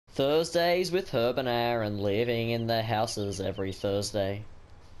Thursdays with Herb and Aaron living in their houses every Thursday.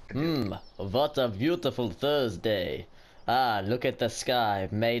 What a beautiful Thursday. Ah, look at the sky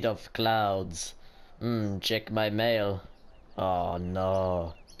made of clouds. Check my mail. Oh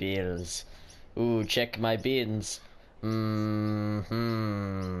no, bills. Ooh, check my bins. No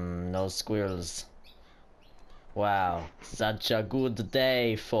squirrels. Wow, such a good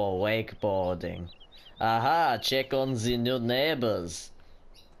day for wakeboarding. Aha, check on the new neighbors.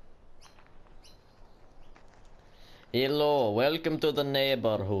 Hello, welcome to the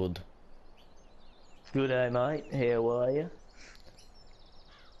neighborhood. Good day, mate. How are you?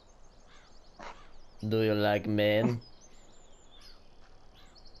 Do you like men?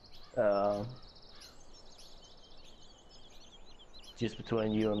 Just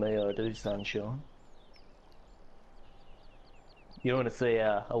between you and me, I do, sunshine. You want to see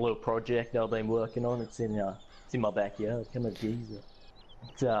a little project I've been working on? It's in my backyard. Come a geezer.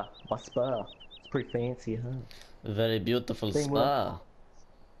 It's my spa. It's pretty fancy, huh? Very beautiful Been spa.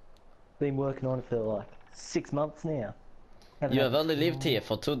 Been working on it for like 6 months now. You have only lived here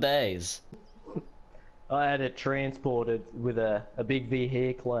for 2 days. I had it transported with a big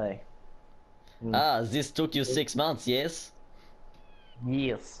vehicle. Ah, this took you 6 months, yes?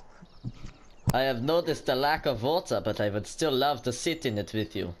 Yes. I have noticed a lack of water, but I would still love to sit in it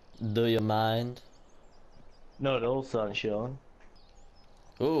with you. Do you mind? Not at all, sunshine.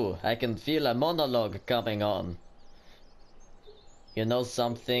 Ooh, I can feel a monologue coming on. You know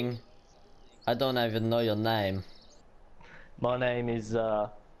something? I don't even know your name. My name is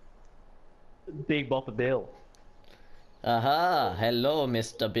Big Bopper Bill. Aha, hello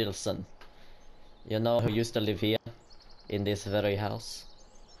Mr. Bilson. You know who used to live here? In this very house?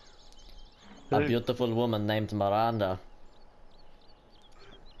 A Who? beautiful woman named Miranda.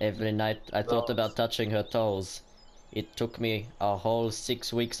 Every night I thought about touching her toes. It took me a whole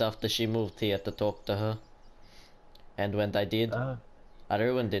 6 weeks after she moved here to talk to her. And when I did, I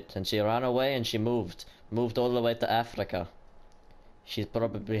ruined it, and she ran away and she moved. Moved all the way to Africa. She's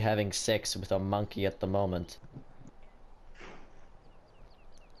probably having sex with a monkey at the moment.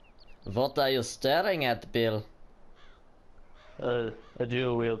 What are you staring at, Bill? A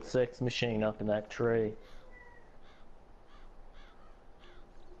dual-wield sex machine up in that tree.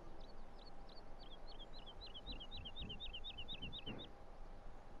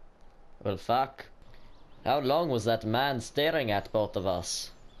 Well, fuck. How long was that man staring at both of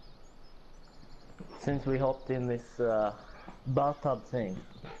us? Since we hopped in this bathtub thing.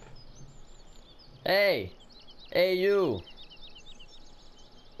 Hey! Hey, you!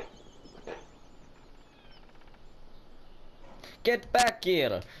 Get back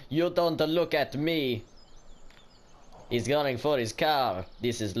here! You don't look at me! He's going for his car.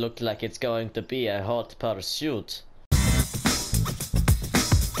 This is looked like it's going to be a hot pursuit.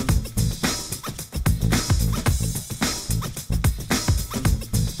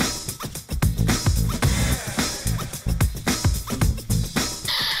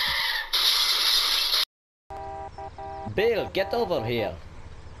 Bill, get over here!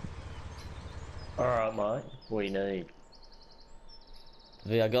 Alright, mate. We need.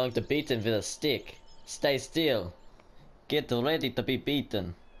 We are going to beat him with a stick. Stay still. Get ready to be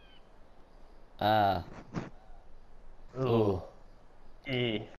beaten. Ah. Ooh.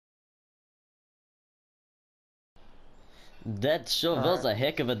 Yeah. That sure was a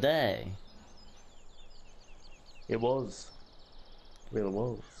heck of a day. It was. Really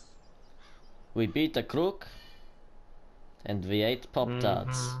was. We beat a crook. And we ate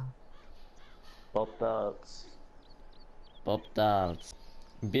Pop-Tarts. Pop-Tarts. Pop-Tarts.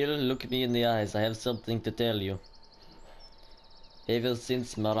 Bill, look me in the eyes. I have something to tell you. Ever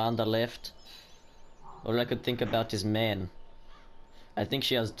since Miranda left, all I could think about is men. I think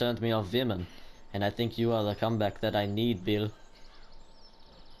she has turned me off women. And I think you are the comeback that I need, Bill.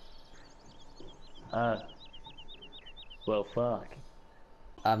 Well, fuck.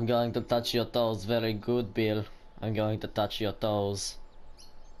 I'm going to touch your toes very good, Bill. I'm going to touch your toes.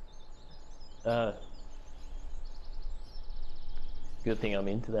 Good thing I'm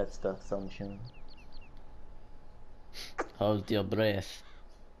into that stuff, sunshine. Hold your breath.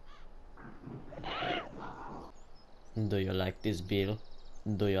 Do you like this, Bill?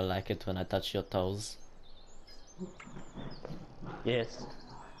 Do you like it when I touch your toes? Yes.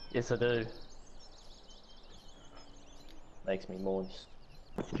 Yes, I do. Makes me moist.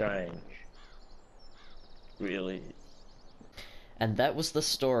 Strange. Really. And that was the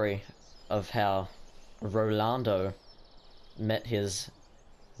story of how Rolando met his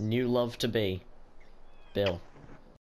new love to be, Bill.